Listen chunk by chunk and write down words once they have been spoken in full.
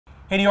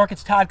Hey New York,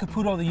 it's Todd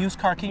Caputo, the Used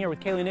Car King here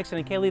with Kaylee Nixon.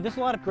 And Kaylee, there's a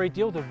lot of great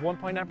deals with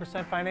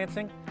 1.9%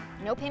 financing.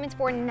 No payments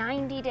for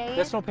 90 days.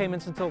 There's no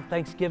payments until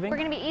Thanksgiving. We're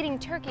going to be eating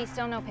turkey,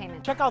 still no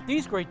payment. Check out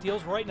these great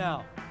deals right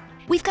now.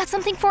 We've got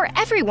something for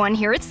everyone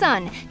here at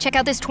Sun. Check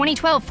out this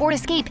 2012 Ford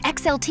Escape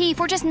XLT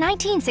for just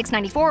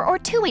 $19,694 or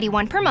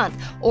 $281 per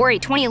month, or a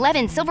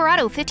 2011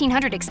 Silverado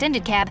 1500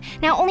 Extended Cab,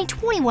 now only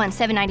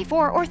 $21,794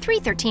 or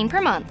 $313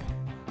 per month.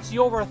 See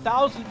over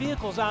 1,000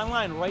 vehicles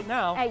online right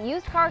now At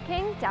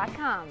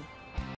usedcarking.com.